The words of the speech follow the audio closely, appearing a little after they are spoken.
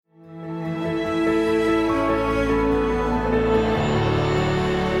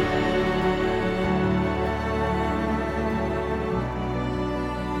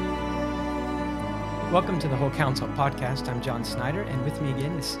Welcome to the Whole Counsel podcast. I'm John Snyder, and with me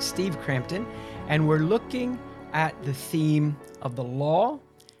again is Steve Crampton, and we're looking at the theme of the law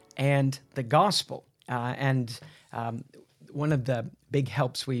and the gospel. One of the big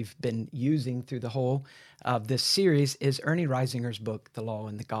helps we've been using through the whole of this series is Ernie Reisinger's book, The Law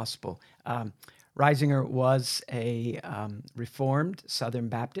and the Gospel. Reisinger was a Reformed Southern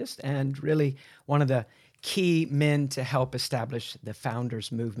Baptist and really one of the key men to help establish the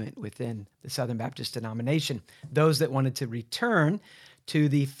founders movement within the Southern Baptist denomination, those that wanted to return to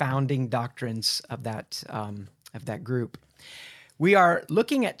the founding doctrines of that group. We are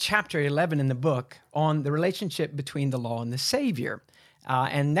looking at chapter 11 in the book on the relationship between the law and the Savior.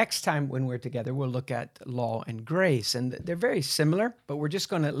 And next time when we're together, we'll look at law and grace. And they're very similar, but we're just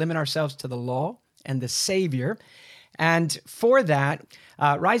going to limit ourselves to the law and the Savior. And for that,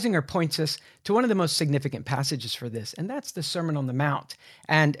 Reisinger points us to one of the most significant passages for this, and that's the Sermon on the Mount,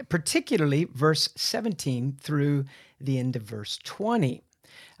 and particularly verse 17 through the end of verse 20.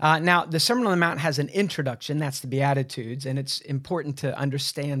 Now, the Sermon on the Mount has an introduction, that's the Beatitudes, and it's important to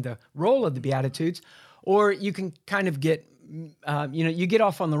understand the role of the Beatitudes, or you can kind of get, you get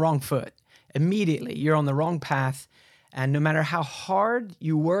off on the wrong foot immediately. You're on the wrong path. And no matter how hard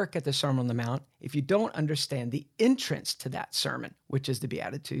you work at the Sermon on the Mount, if you don't understand the entrance to that sermon, which is the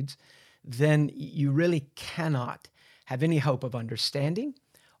Beatitudes, then you really cannot have any hope of understanding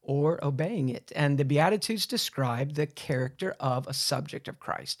or obeying it. And the Beatitudes describe the character of a subject of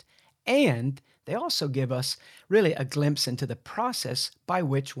Christ. And they also give us really a glimpse into the process by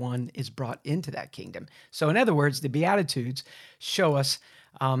which one is brought into that kingdom. So in other words, the Beatitudes show us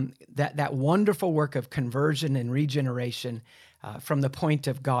that wonderful work of conversion and regeneration from the point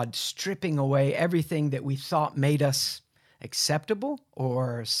of God stripping away everything that we thought made us acceptable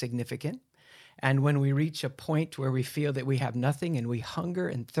or significant. And when we reach a point where we feel that we have nothing and we hunger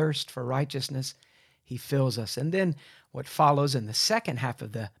and thirst for righteousness, He fills us. And then what follows in the second half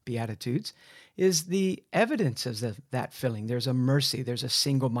of the Beatitudes is the evidence of that filling. There's a mercy, there's a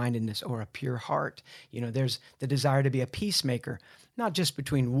single-mindedness or a pure heart. There's the desire to be a peacemaker, not just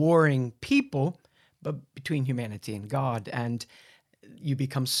between warring people, but between humanity and God. And you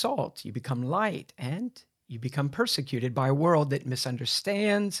become salt, you become light, and you become persecuted by a world that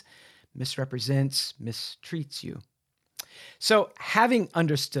misunderstands, misrepresents, mistreats you. So having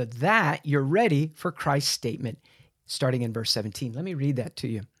understood that, you're ready for Christ's statement starting in verse 17. Let me read that to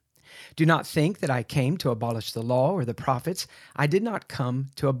you. Do not think that I came to abolish the law or the prophets. I did not come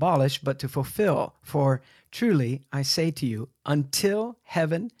to abolish, but to fulfill. For truly, I say to you, until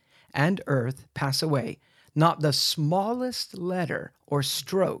heaven and earth pass away, not the smallest letter or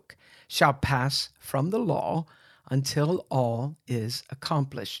stroke shall pass from the law until all is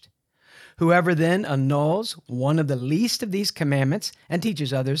accomplished. Whoever then annuls one of the least of these commandments and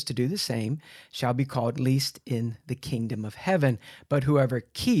teaches others to do the same shall be called least in the kingdom of heaven. But whoever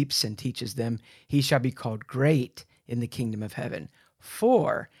keeps and teaches them, he shall be called great in the kingdom of heaven.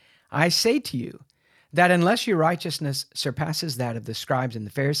 For I say to you that unless your righteousness surpasses that of the scribes and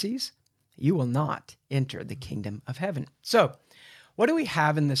the Pharisees, you will not enter the kingdom of heaven. So, what do we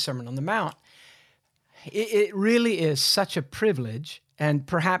have in the Sermon on the Mount? It really is such a privilege. And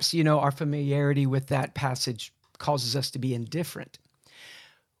perhaps, our familiarity with that passage causes us to be indifferent.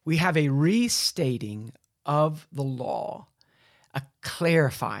 We have a restating of the law, a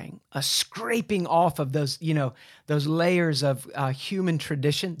clarifying, a scraping off of those layers of human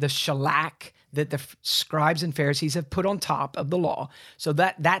tradition, the shellac that the scribes and Pharisees have put on top of the law. So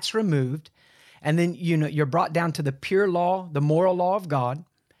that's removed. And then, you're brought down to the pure law, the moral law of God,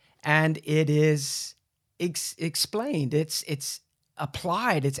 and it is explained. It's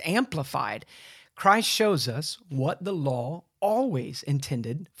applied, it's amplified. Christ shows us what the law always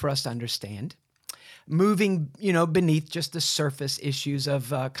intended for us to understand, moving, beneath just the surface issues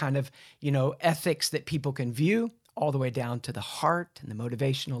of ethics that people can view, all the way down to the heart and the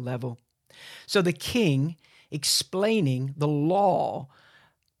motivational level. So the king explaining the law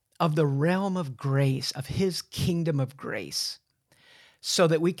of the realm of grace, of his kingdom of grace, so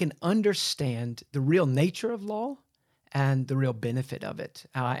that we can understand the real nature of law and the real benefit of it.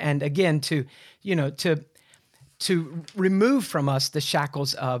 And again, to remove from us the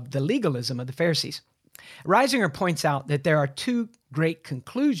shackles of the legalism of the Pharisees. Reisinger points out that there are two great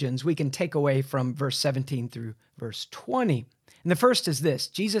conclusions we can take away from verse 17 through verse 20. And the first is this: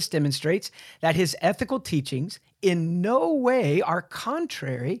 Jesus demonstrates that his ethical teachings in no way are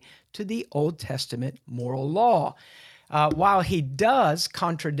contrary to the Old Testament moral law. While he does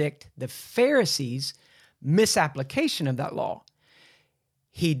contradict the Pharisees' misapplication of that law,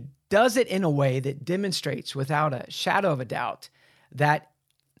 he does it in a way that demonstrates without a shadow of a doubt that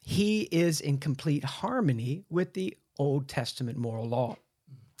he is in complete harmony with the Old Testament moral law.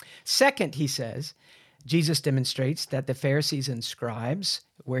 Second, he says, Jesus demonstrates that the Pharisees and scribes,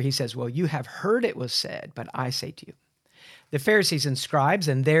 where he says, well, you have heard it was said, but I say to you. The Pharisees and scribes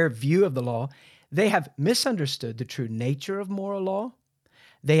and their view of the law, they have misunderstood the true nature of moral law.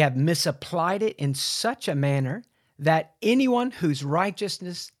 They have misapplied it in such a manner that anyone whose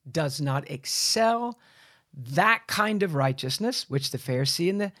righteousness does not excel that kind of righteousness, which the Pharisee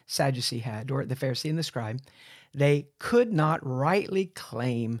and the Sadducee had, or the Pharisee and the scribe, they could not rightly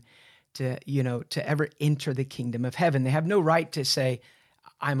claim to ever enter the kingdom of heaven. They have no right to say,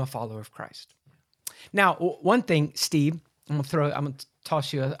 I'm a follower of Christ. Now, one thing, Steve, I'm going to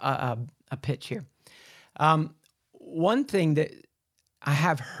toss you a pitch here. One thing that I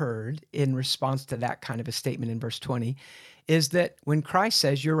have heard in response to that kind of a statement in verse 20 is that when Christ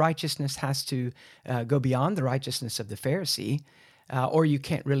says your righteousness has to go beyond the righteousness of the Pharisee, or you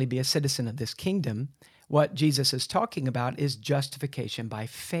can't really be a citizen of this kingdom, what Jesus is talking about is justification by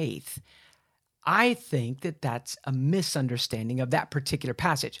faith. I think that that's a misunderstanding of that particular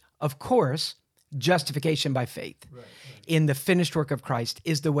passage. Of course, justification by faith in the finished work of Christ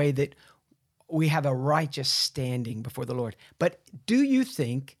is the way that we have a righteous standing before the Lord. But do you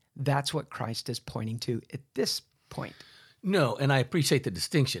think that's what Christ is pointing to at this point? No, and I appreciate the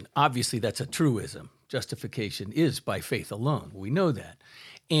distinction. Obviously, that's a truism. Justification is by faith alone. We know that.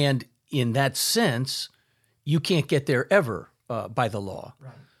 And in that sense, you can't get there ever by the law,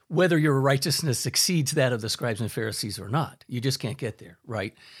 right, whether your righteousness exceeds that of the scribes and Pharisees or not. You just can't get there,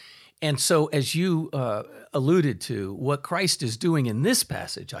 right? And so as you alluded to, what Christ is doing in this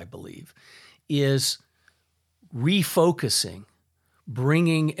passage, I believe, is refocusing,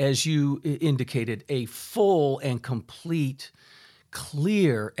 bringing, as you indicated, a full and complete,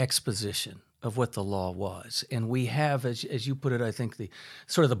 clear exposition of what the law was. And we have, as you put it, I think, the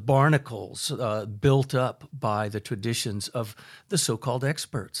sort of the barnacles built up by the traditions of the so-called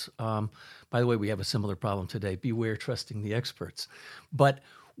experts. By the way, we have a similar problem today. Beware trusting the experts. But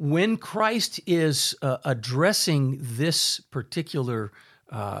when Christ is addressing this particular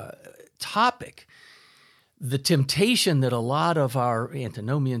topic, the temptation that a lot of our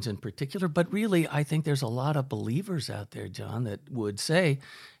antinomians in particular, but really I think there's a lot of believers out there, John, that would say,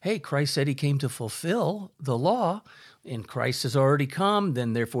 hey, Christ said he came to fulfill the law, and Christ has already come,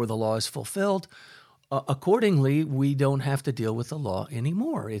 then therefore the law is fulfilled. Accordingly, we don't have to deal with the law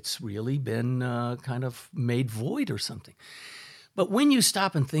anymore. It's really been kind of made void or something. But when you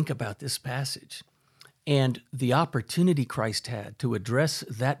stop and think about this passage, and the opportunity Christ had to address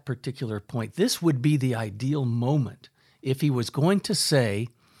that particular point, this would be the ideal moment if he was going to say,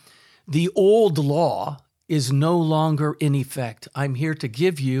 the old law is no longer in effect. I'm here to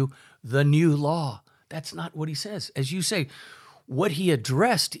give you the new law. That's not what he says. As you say, what he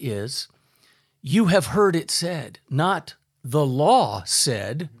addressed is, you have heard it said, not the law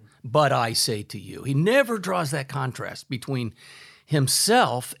said, but I say to you. He never draws that contrast between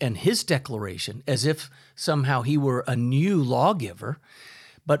himself and his declaration as if somehow he were a new lawgiver,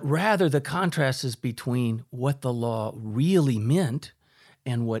 but rather the contrast is between what the law really meant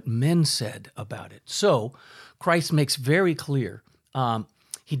and what men said about it. So Christ makes very clear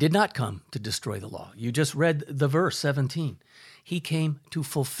he did not come to destroy the law. You just read the verse 17. He came to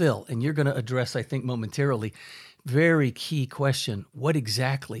fulfill, and you're going to address, I think, momentarily, very key question, what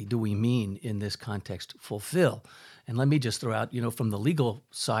exactly do we mean in this context, fulfill? And let me just throw out, from the legal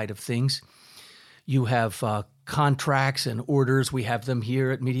side of things, you have contracts and orders. We have them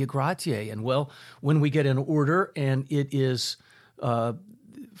here at Media Gratiae. And well, when we get an order and it is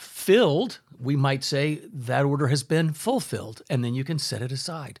filled, we might say that order has been fulfilled, and then you can set it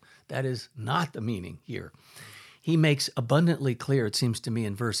aside. That is not the meaning here. He makes abundantly clear, it seems to me,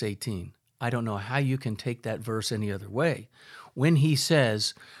 in verse 18. I don't know how you can take that verse any other way. When he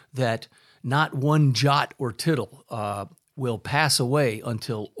says that not one jot or tittle will pass away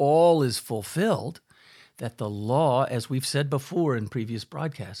until all is fulfilled, that the law, as we've said before in previous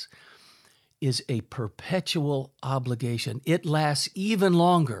broadcasts, is a perpetual obligation. It lasts even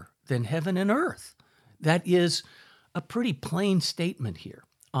longer than heaven and earth. That is a pretty plain statement here.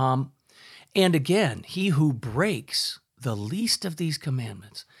 And again, he who breaks the least of these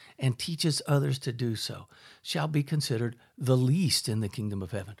commandments and teaches others to do so shall be considered the least in the kingdom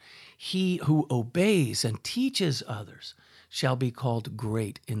of heaven. He who obeys and teaches others shall be called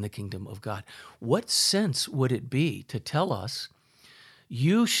great in the kingdom of God. What sense would it be to tell us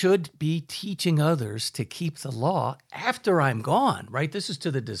you should be teaching others to keep the law after I'm gone, right? This is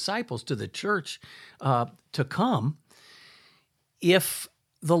to the disciples, to the church to come, if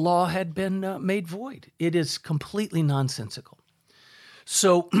the law had been made void. It is completely nonsensical.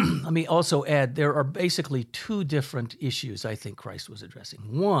 So let me also add, there are basically two different issues I think Christ was addressing.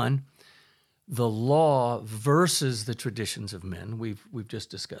 One, the law versus the traditions of men. We've just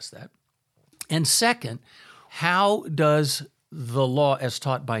discussed that. And second, how does the law as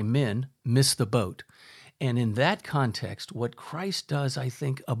taught by men miss the boat? And in that context, what Christ does, I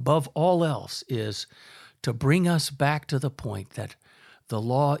think, above all else, is to bring us back to the point that the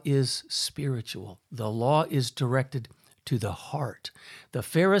law is spiritual. The law is directed to the heart. The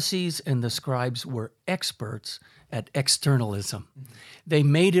Pharisees and the scribes were experts at externalism. They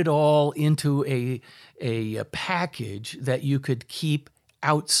made it all into a package that you could keep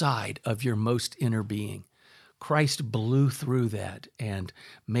outside of your most inner being. Christ blew through that and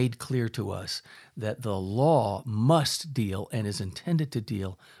made clear to us that the law must deal and is intended to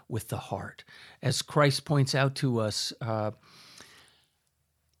deal with the heart. As Christ points out to us,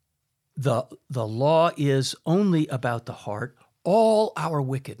 the law is only about the heart. All our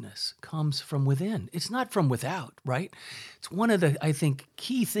wickedness comes from within. It's not from without, right? It's one of the, I think,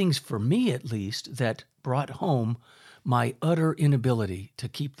 key things for me at least that brought home my utter inability to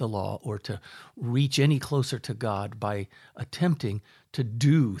keep the law or to reach any closer to God by attempting to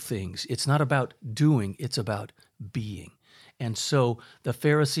do things. It's not about doing, it's about being. And so the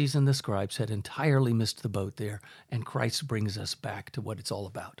Pharisees and the scribes had entirely missed the boat there, and Christ brings us back to what it's all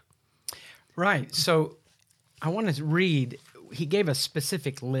about. Right. So I want to read, he gave a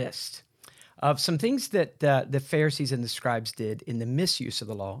specific list of some things that the Pharisees and the scribes did in the misuse of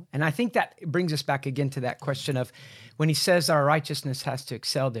the law. And I think that brings us back again to that question of when he says our righteousness has to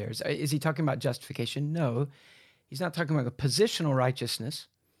excel theirs. Is he talking about justification? No. He's not talking about a positional righteousness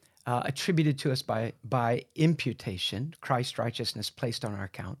attributed to us by imputation, Christ's righteousness placed on our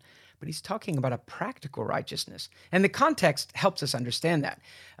account. But he's talking about a practical righteousness. And the context helps us understand that.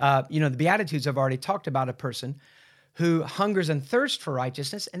 The Beatitudes have already talked about a person who hungers and thirsts for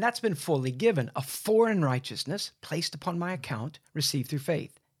righteousness, and that's been fully given. A foreign righteousness placed upon my account, received through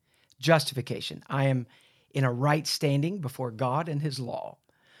faith. Justification. I am in a right standing before God and his law.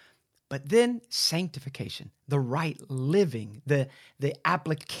 But then sanctification, the right living, the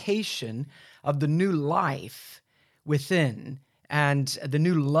application of the new life within and the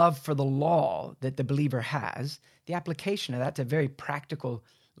new love for the law that the believer has, the application of that to very practical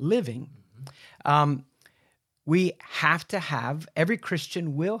living. We have to have, every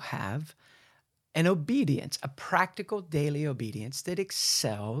Christian will have an obedience, a practical daily obedience that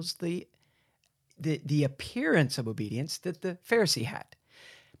excels the appearance of obedience that the Pharisee had.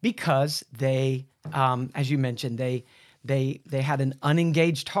 Because they, as you mentioned, they had an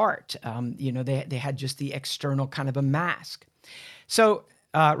unengaged heart. They had just the external kind of a mask. So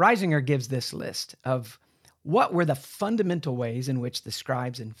Reisinger gives this list of what were the fundamental ways in which the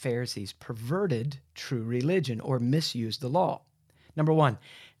scribes and Pharisees perverted true religion or misused the law. Number one,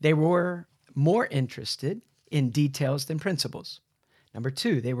 they were more interested in details than principles. Number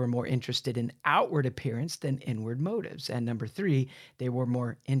two, they were more interested in outward appearance than inward motives. And number three, they were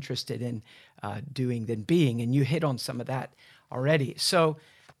more interested in doing than being. And you hit on some of that already. So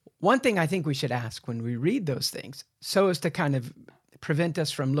one thing I think we should ask when we read those things, so as to kind of prevent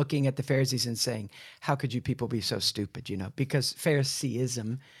us from looking at the Pharisees and saying, how could you people be so stupid, because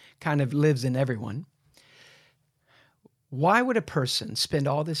Phariseeism kind of lives in everyone. Why would a person spend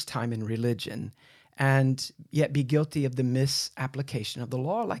all this time in religion and yet be guilty of the misapplication of the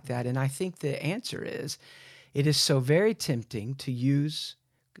law like that? And I think the answer is, it is so very tempting to use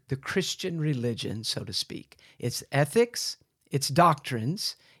the Christian religion, so to speak. Its ethics, its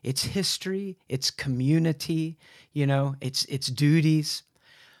doctrines, its history, its community, its duties.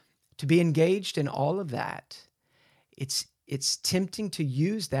 To be engaged in all of that, it's tempting to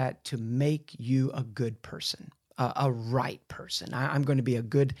use that to make you a good person, a right person. I'm going to be a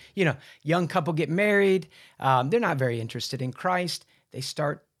good, young couple get married. They're not very interested in Christ. They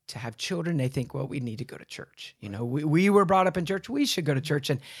start to have children. They think, well, we need to go to church. We were brought up in church. We should go to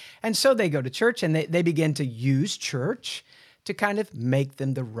church. And so they go to church and they begin to use church to kind of make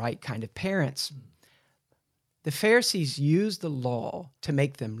them the right kind of parents. The Pharisees used the law to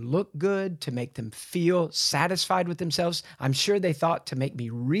make them look good, to make them feel satisfied with themselves. I'm sure they thought to make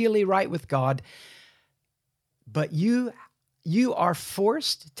me really right with God. But you are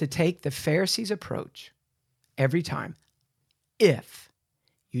forced to take the Pharisees' approach every time if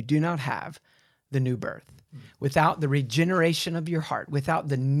you do not have the new birth. Without the regeneration of your heart, without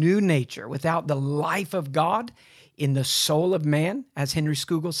the new nature, without the life of God in the soul of man, as Henry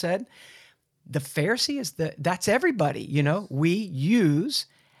Scougal said, the Pharisee that's everybody, we use,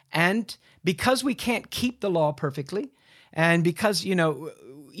 and because we can't keep the law perfectly, and because,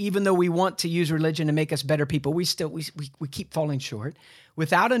 even though we want to use religion to make us better people, we keep falling short.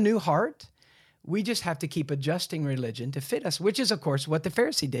 Without a new heart, we just have to keep adjusting religion to fit us, which is, of course, what the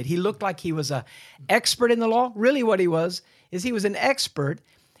Pharisee did. He looked like he was an expert in the law. Really what he was is he was an expert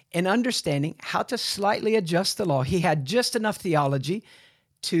in understanding how to slightly adjust the law. He had just enough theology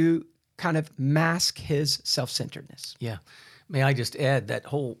to kind of mask his self-centeredness. Yeah. May I just add that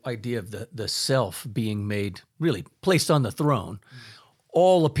whole idea of the self being made, really placed on the throne.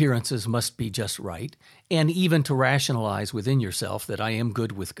 All appearances must be just right, and even to rationalize within yourself that I am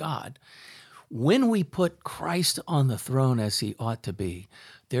good with God. When we put Christ on the throne as he ought to be,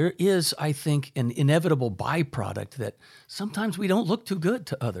 there is, I think, an inevitable byproduct that sometimes we don't look too good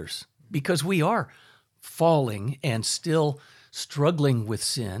to others because we are falling and still struggling with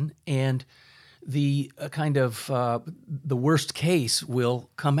sin, and the the worst case will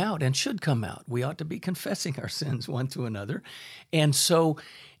come out and should come out. We ought to be confessing our sins one to another. And so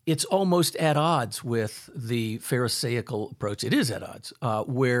it's almost at odds with the Pharisaical approach. It is at odds,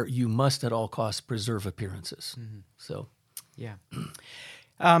 where you must at all costs preserve appearances. Mm-hmm. So, yeah.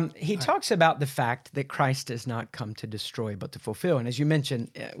 He talks about the fact that Christ does not come to destroy, but to fulfill. And as you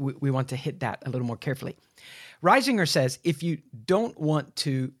mentioned, we want to hit that a little more carefully. Reisinger says, if you don't want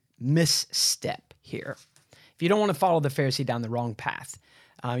to misstep here, if you don't want to follow the Pharisee down the wrong path,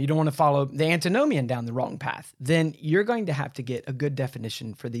 you don't want to follow the antinomian down the wrong path, then you're going to have to get a good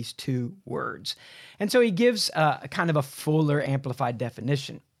definition for these two words. And so he gives a kind of a fuller, amplified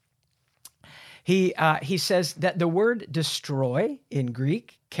definition. He says that the word destroy in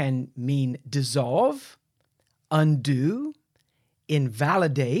Greek can mean dissolve, undo,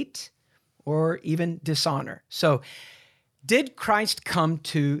 invalidate, or even dishonor. So did Christ come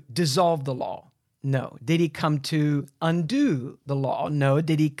to dissolve the law? No. Did he come to undo the law? No.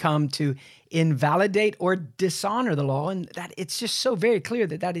 Did he come to invalidate or dishonor the law? And that it's just so very clear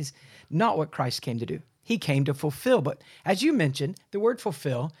that that is not what Christ came to do. He came to fulfill. But as you mentioned, the word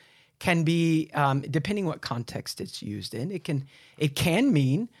fulfill can be, depending what context it's used in, it can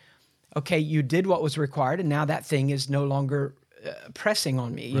mean, okay, you did what was required, and now that thing is no longer pressing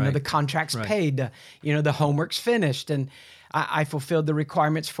on me. You know, the contract's paid, the homework's finished, and I fulfilled the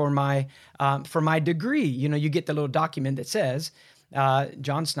requirements for my degree. You know, you get the little document that says,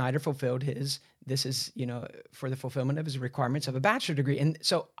 John Snyder fulfilled this is, for the fulfillment of his requirements of a bachelor degree. And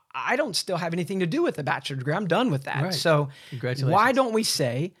so I don't still have anything to do with the bachelor degree. I'm done with that. Right. So why don't we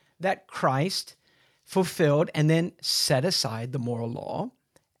say that Christ fulfilled and then set aside the moral law?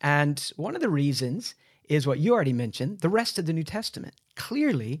 And one of the reasons is what you already mentioned, the rest of the New Testament.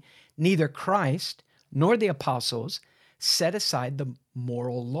 Clearly, neither Christ nor the apostles set aside the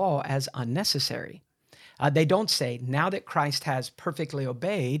moral law as unnecessary. They don't say, now that Christ has perfectly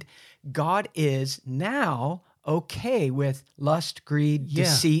obeyed, God is now okay with lust, greed,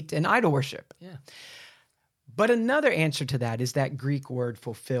 deceit, and idol worship. Yeah. But another answer to that is that Greek word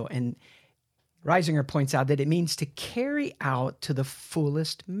fulfill. And Reisinger points out that it means to carry out to the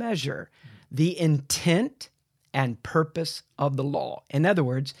fullest measure the intent and purpose of the law. In other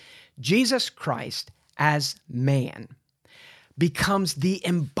words, Jesus Christ as man becomes the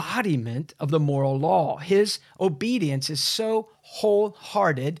embodiment of the moral law. His obedience is so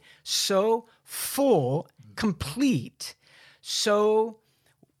wholehearted, so full, complete, so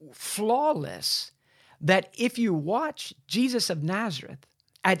flawless, that if you watch Jesus of Nazareth,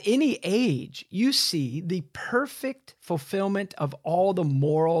 at any age, you see the perfect fulfillment of all the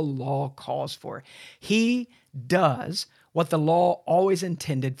moral law calls for. He does what the law always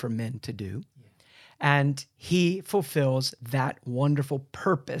intended for men to do, and he fulfills that wonderful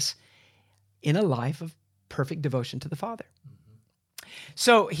purpose in a life of perfect devotion to the Father. Mm-hmm.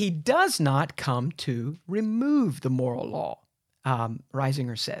 So he does not come to remove the moral law,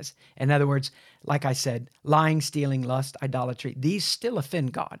 Reisinger says. In other words, like I said, lying, stealing, lust, idolatry, these still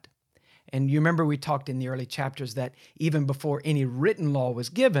offend God. And you remember we talked in the early chapters that even before any written law was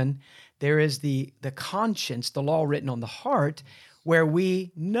given, there is the conscience, the law written on the heart, where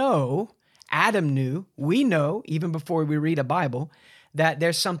we know, Adam knew, we know, even before we read a Bible, that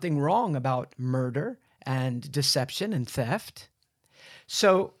there's something wrong about murder and deception and theft.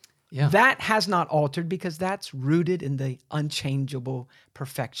 So that has not altered because that's rooted in the unchangeable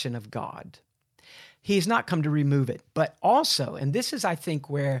perfection of God. He's not come to remove it, but also, and this is, I think,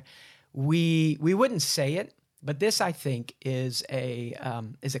 where we wouldn't say it, but this, I think, is a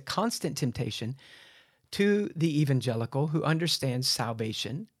constant temptation to the evangelical who understands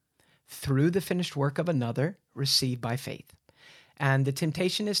salvation through the finished work of another received by faith. And the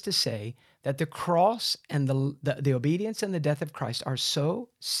temptation is to say that the cross and the obedience and the death of Christ are so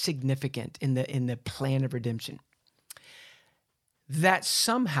significant in the plan of redemption that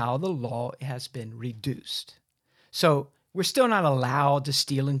somehow the law has been reduced. So we're still not allowed to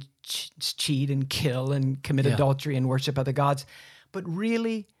steal and cheat and kill and commit adultery and worship other gods. But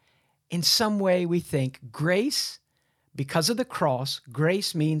really, in some way, we think grace, because of the cross,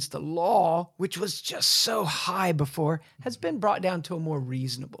 grace means the law, which was just so high before, has been brought down to a more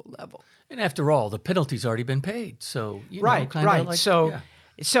reasonable level. And after all, the penalty's already been paid. So, Right.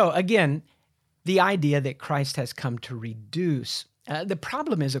 So again, the idea that Christ has come to reduce. The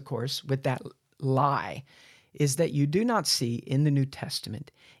problem is, of course, with that lie, is that you do not see in the New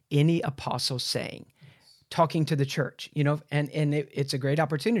Testament any apostle saying, talking to the church, and it's a great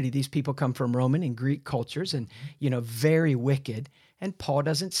opportunity. These people come from Roman and Greek cultures and, very wicked. And Paul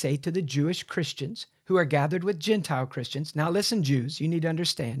doesn't say to the Jewish Christians who are gathered with Gentile Christians, now listen, Jews, you need to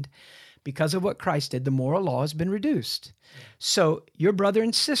understand, because of what Christ did, the moral law has been reduced. So your brother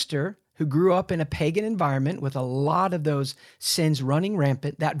and sister who grew up in a pagan environment with a lot of those sins running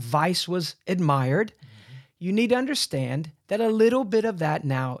rampant, that vice was admired. You need to understand that a little bit of that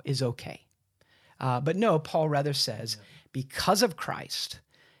now is okay. But no, Paul rather says, because of Christ,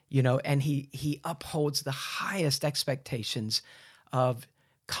 and he upholds the highest expectations of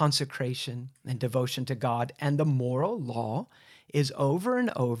consecration and devotion to God, and the moral law is over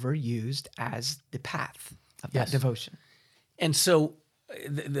and over used as the path of that devotion. And so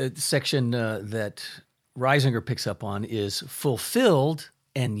the section that Reisinger picks up on is fulfilled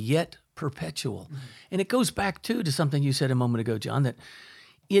and yet perpetual. Mm-hmm. And it goes back, too, to something you said a moment ago, John, that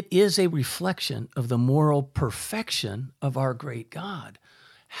it is a reflection of the moral perfection of our great God.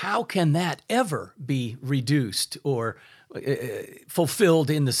 How can that ever be reduced or fulfilled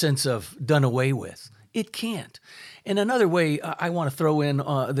in the sense of done away with? It can't. And another way I want to throw in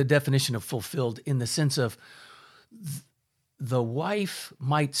the definition of fulfilled in the sense of the wife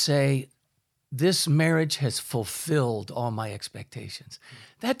might say, this marriage has fulfilled all my expectations.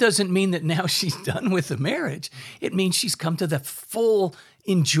 That doesn't mean that now she's done with the marriage. It means she's come to the full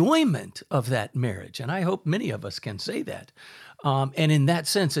enjoyment of that marriage. And I hope many of us can say that. And in that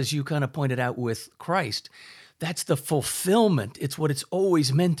sense, as you kind of pointed out with Christ, that's the fulfillment. It's what it's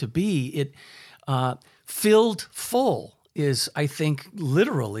always meant to be. It filled full is, I think,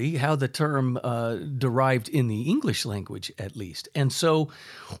 literally how the term derived in the English language, at least. And so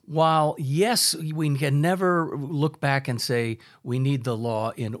while, yes, we can never look back and say we need the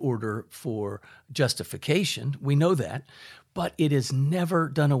law in order for justification, we know that, but it is never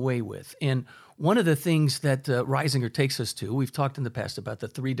done away with. And one of the things that Reisinger takes us to, we've talked in the past about the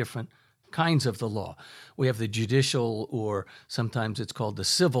three different kinds of the law. We have the judicial, or sometimes it's called the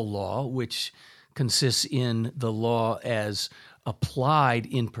civil law, which consists in the law as applied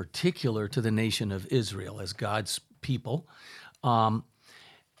in particular to the nation of Israel as God's people.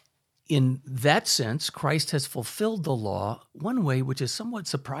 In that sense, Christ has fulfilled the law one way, which is somewhat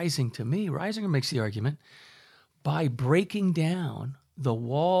surprising to me. Reisinger makes the argument by breaking down the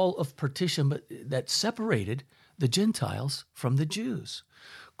wall of partition that separated the Gentiles from the Jews.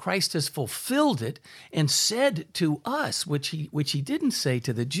 Christ has fulfilled it and said to us, which he didn't say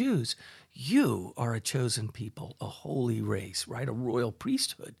to the Jews, you are a chosen people, a holy race, right? A royal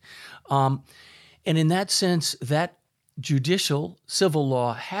priesthood. And in that sense, that judicial civil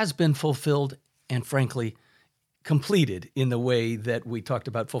law has been fulfilled and, frankly, completed in the way that we talked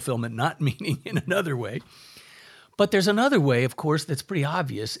about fulfillment not meaning in another way. But there's another way, of course, that's pretty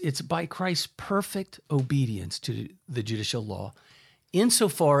obvious. It's by Christ's perfect obedience to the judicial law,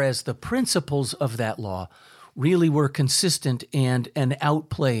 insofar as the principles of that law really were consistent and an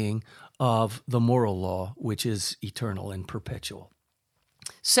outplaying of the moral law, which is eternal and perpetual.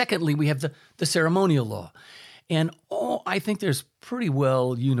 Secondly, we have the ceremonial law. And I think there's pretty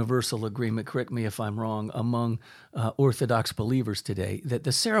well universal agreement, correct me if I'm wrong, among Orthodox believers today, that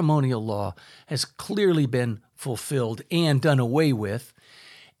the ceremonial law has clearly been fulfilled and done away with.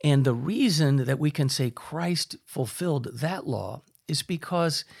 And the reason that we can say Christ fulfilled that law is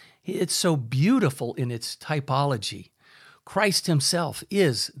because it's so beautiful in its typology. Christ himself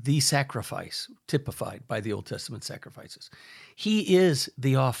is the sacrifice, typified by the Old Testament sacrifices. He is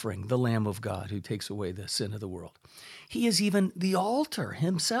the offering, the Lamb of God who takes away the sin of the world. He is even the altar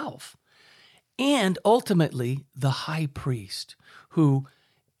himself, and ultimately the high priest who,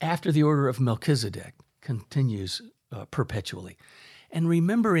 after the order of Melchizedek, continues perpetually. And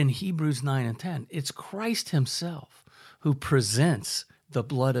remember in Hebrews 9 and 10, it's Christ himself who presents the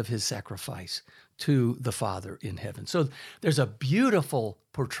blood of his sacrifice to the Father in heaven. So there's a beautiful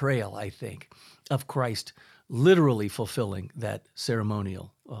portrayal, I think, of Christ literally fulfilling that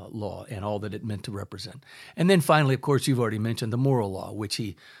ceremonial law and all that it meant to represent. And then finally, of course, you've already mentioned the moral law, which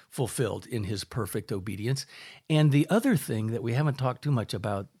he fulfilled in his perfect obedience. And the other thing that we haven't talked too much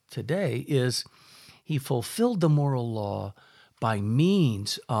about today is he fulfilled the moral law by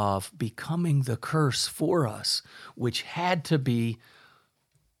means of becoming the curse for us, which had to be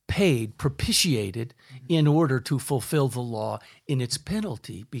paid, propitiated, in order to fulfill the law in its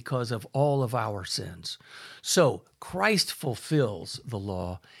penalty because of all of our sins. So Christ fulfills the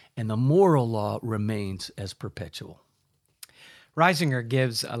law, and the moral law remains as perpetual. Reisinger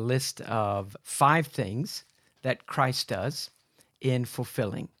gives a list of 5 things that Christ does in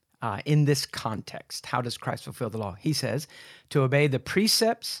fulfilling. In this context, how does Christ fulfill the law? He says, to obey the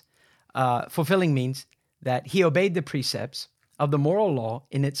precepts, fulfilling means that he obeyed the precepts of the moral law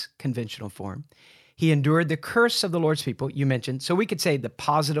in its conventional form. He endured the curse of the Lord's people, you mentioned. So we could say the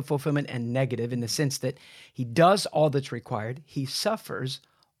positive fulfillment and negative in the sense that he does all that's required. He suffers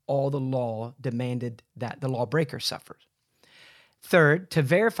all the law demanded that the lawbreaker suffers. Third, to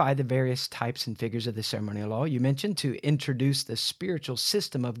verify the various types and figures of the ceremonial law, you mentioned to introduce the spiritual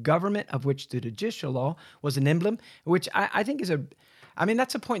system of government of which the judicial law was an emblem, which I think is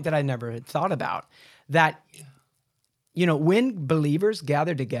that's a point that I never had thought about, that when believers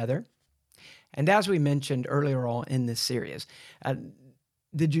gather together, and as we mentioned earlier on in this series,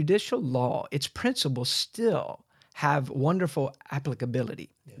 the judicial law, its principles still have wonderful applicability.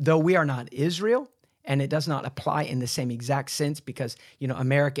 Yeah. Though we are not Israel, and it does not apply in the same exact sense because,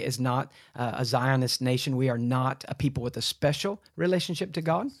 America is not a Zionist nation. We are not a people with a special relationship to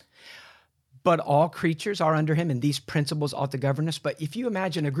God. But all creatures are under him, and these principles ought to govern us. But if you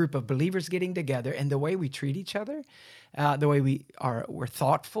imagine a group of believers getting together and the way we treat each other, the way we're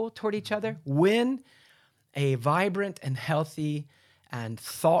thoughtful toward each other, when a vibrant and healthy and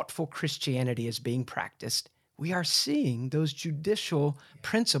thoughtful Christianity is being practiced, we are seeing those judicial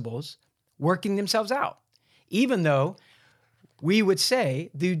principles working themselves out. Even though we would say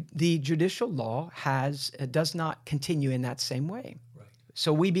the judicial law does not continue in that same way. Right.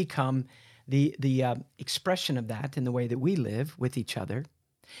 So we become the expression of that in the way that we live with each other.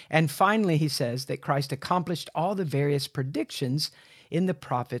 And finally, he says that Christ accomplished all the various predictions in the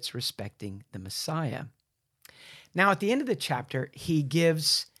prophets respecting the Messiah. Now, at the end of the chapter, he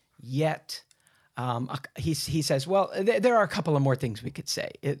gives yet, he says, well, there are a couple of more things we could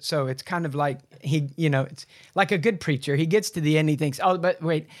say. So it's kind of like it's like a good preacher. He gets to the end, he thinks, oh, but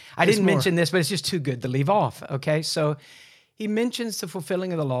wait, I didn't mention this, but it's just too good to leave off. Okay, so he mentions the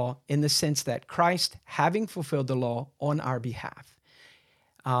fulfilling of the law in the sense that Christ, having fulfilled the law on our behalf,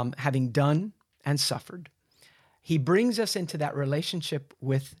 having done and suffered, he brings us into that relationship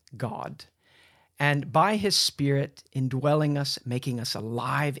with God. And by his Spirit indwelling us, making us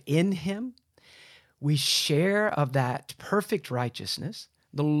alive in him, we share of that perfect righteousness.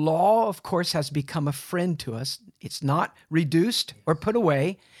 The law, of course, has become a friend to us. It's not reduced or put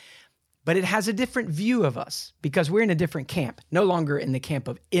away, but it has a different view of us because we're in a different camp, no longer in the camp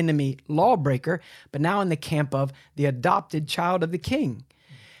of enemy lawbreaker, but now in the camp of the adopted child of the King.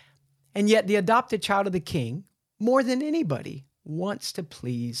 And yet the adopted child of the King, more than anybody, wants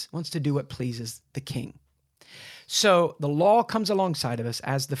to do what pleases the King. So the law comes alongside of us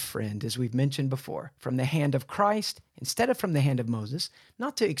as the friend, as we've mentioned before, from the hand of Christ instead of from the hand of Moses,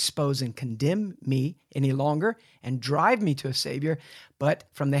 not to expose and condemn me any longer and drive me to a Savior, but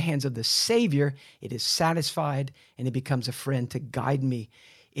from the hands of the Savior, it is satisfied and it becomes a friend to guide me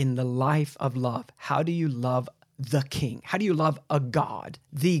in the life of love. How do you love the King? How do you love a God,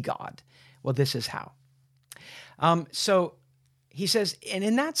 the God? Well, this is how. So he says, and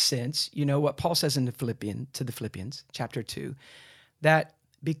in that sense, what Paul says to the Philippians, chapter 2, that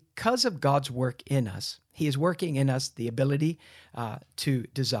because of God's work in us, he is working in us the ability to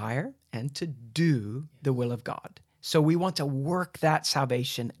desire and to do the will of God. So we want to work that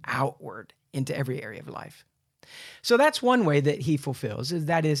salvation outward into every area of life. So that's one way that he fulfills,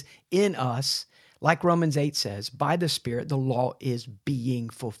 that is in us, like Romans 8 says, by the Spirit, the law is being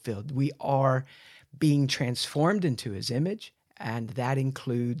fulfilled. We are being transformed into his image, and that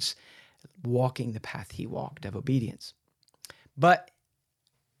includes walking the path he walked of obedience. But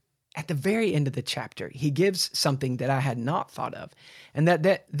at the very end of the chapter, he gives something that I had not thought of, and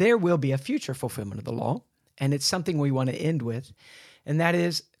that there will be a future fulfillment of the law, and it's something we want to end with, and that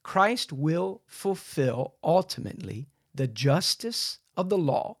is Christ will fulfill ultimately the justice of the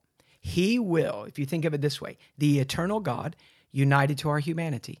law. He will, if you think of it this way, the eternal God united to our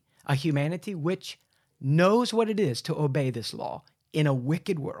humanity, a humanity which knows what it is to obey this law in a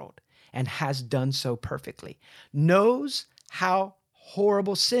wicked world and has done so perfectly, knows how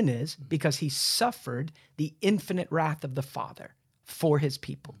horrible sin is because he suffered the infinite wrath of the Father for his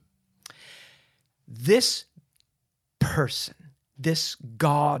people. This person, this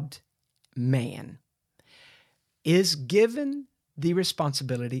God-man, is given the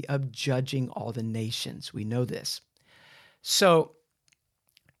responsibility of judging all the nations. We know this. So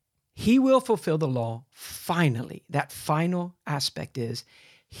he will fulfill the law finally. That final aspect is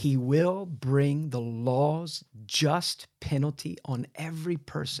he will bring the law's just penalty on every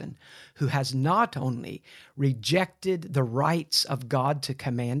person who has not only rejected the rights of God to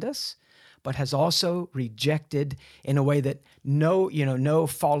command us, but has also rejected in a way that no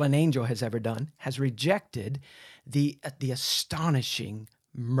fallen angel has ever done, has rejected the astonishing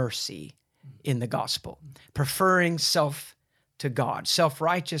mercy in the gospel, preferring self to God,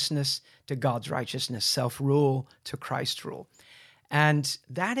 self-righteousness to God's righteousness, self-rule to Christ's rule. And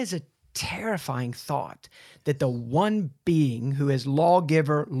that is a terrifying thought, that the one being who is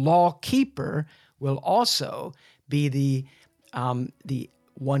lawgiver, lawkeeper, will also be the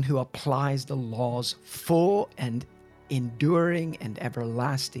one who applies the law's full and enduring and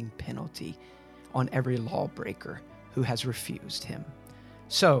everlasting penalty on every lawbreaker who has refused him.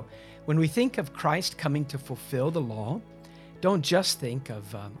 So when we think of Christ coming to fulfill the law, don't just think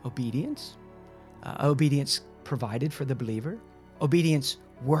of obedience provided for the believer, obedience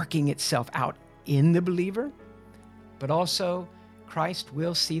working itself out in the believer, but also Christ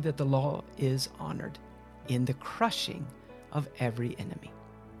will see that the law is honored in the crushing of every enemy.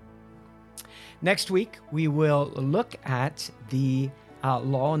 Next week, we will look at the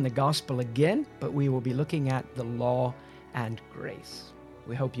law and the gospel again, but we will be looking at the law and grace.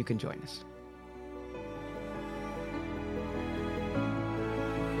 We hope you can join us.